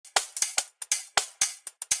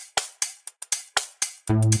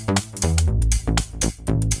Told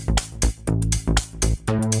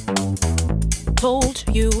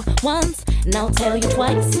you once, and I'll tell you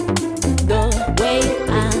twice. The way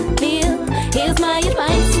I feel, here's my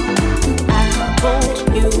advice. I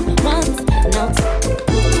told you once, and I'll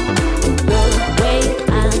the way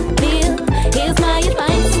I feel, here's my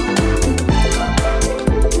advice.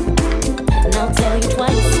 And I'll tell you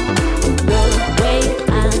twice. The way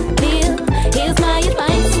I feel, here's my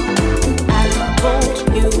advice. I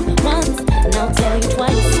told you once, and I'll tell you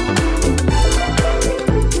twice.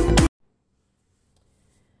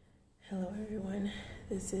 Hello everyone,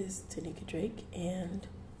 this is Tanika Drake, and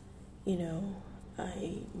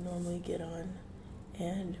I normally get on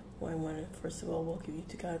and I want to first of all welcome you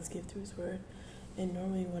to God's gift through His Word. And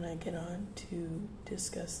normally when I get on to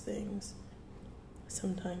discuss things,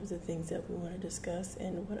 sometimes the things that we want to discuss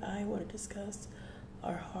and what I want to discuss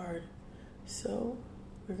are hard. So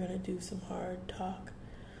we're going to do some hard talk.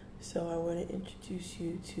 So I want to introduce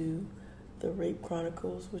you to the Rape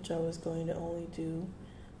Chronicles, which I was going to only do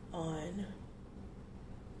on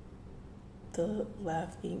the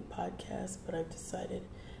Laugh Inc. podcast, but I've decided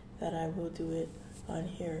that I will do it on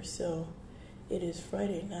here. So it is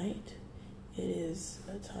Friday night. It is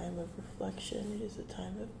a time of reflection. It is a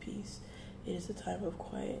time of peace. It is a time of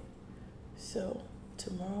quiet. So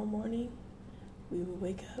tomorrow morning we will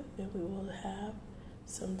wake up and we will have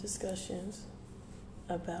some discussions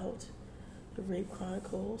about the Rape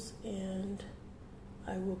Chronicles, and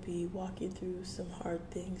I will be walking through some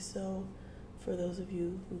hard things. So for those of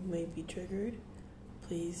you who may be triggered,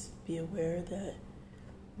 please be aware that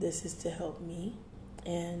this is to help me.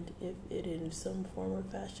 And if it in some form or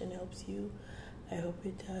fashion helps you, I hope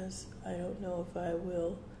it does. I don't know if I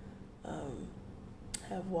will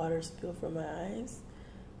have water spill from my eyes,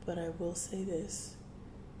 but I will say this.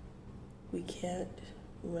 We can't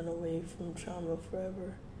run away from trauma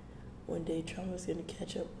forever. One day trauma is going to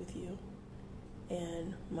catch up with you.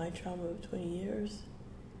 And my trauma of 20 years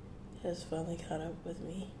has finally caught up with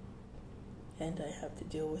me, and I have to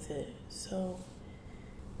deal with it. So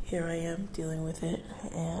here I am dealing with it,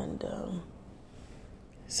 and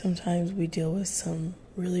sometimes we deal with some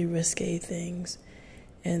really risque things,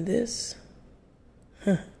 and this,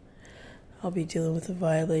 I'll be dealing with a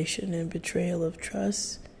violation and betrayal of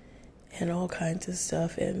trust and all kinds of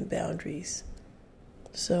stuff and boundaries.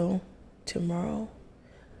 So tomorrow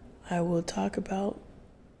I will talk about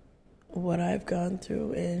what I've gone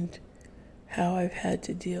through and how I've had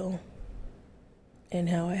to deal, and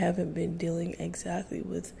how I haven't been dealing exactly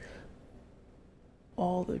with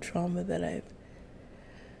all the trauma that I've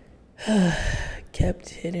kept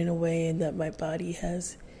hidden away and that my body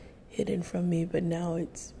has hidden from me, but now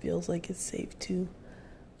it feels like it's safe to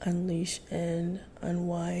unleash and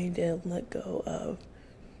unwind and let go of.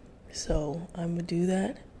 So I'm gonna do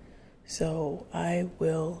that. So I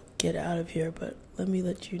will get out of here, but let me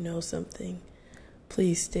let you know something.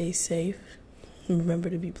 Please stay safe. Remember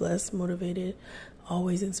to be blessed, motivated,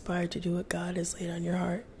 always inspired to do what God has laid on your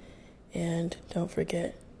heart. And don't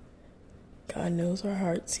forget, God knows our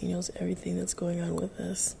hearts. He knows everything that's going on with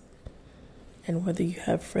us. And whether you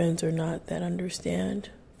have friends or not that understand,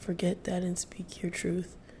 forget that and speak your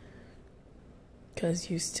truth. Because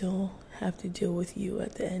you still have to deal with you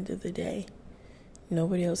at the end of the day.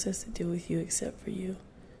 Nobody else has to deal with you except for you.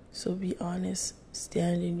 So be honest,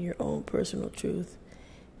 stand in your own personal truth,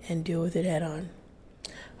 and deal with it head on.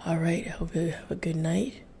 All right, I hope you have a good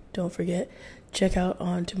night. Don't forget, check out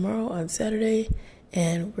on tomorrow on Saturday,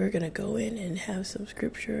 and we're going to go in and have some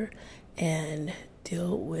scripture and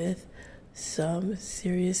deal with some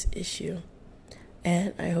serious issue.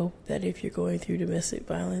 And I hope that if you're going through domestic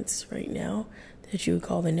violence right now, that you would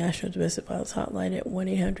call the National Domestic Violence Hotline at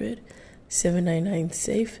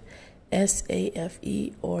 1-800-799-SAFE,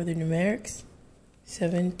 SAFE, or the numerics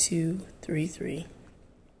 7233.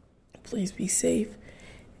 Please be safe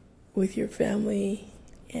with your family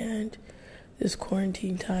and this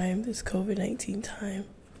quarantine time, this COVID-19 time.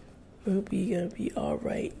 We'll be going to be all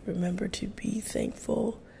right. Remember to be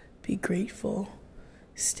thankful, be grateful,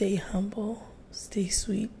 stay humble, stay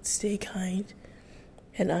sweet, stay kind.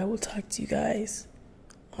 And I will talk to you guys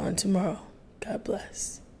on tomorrow. God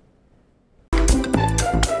bless.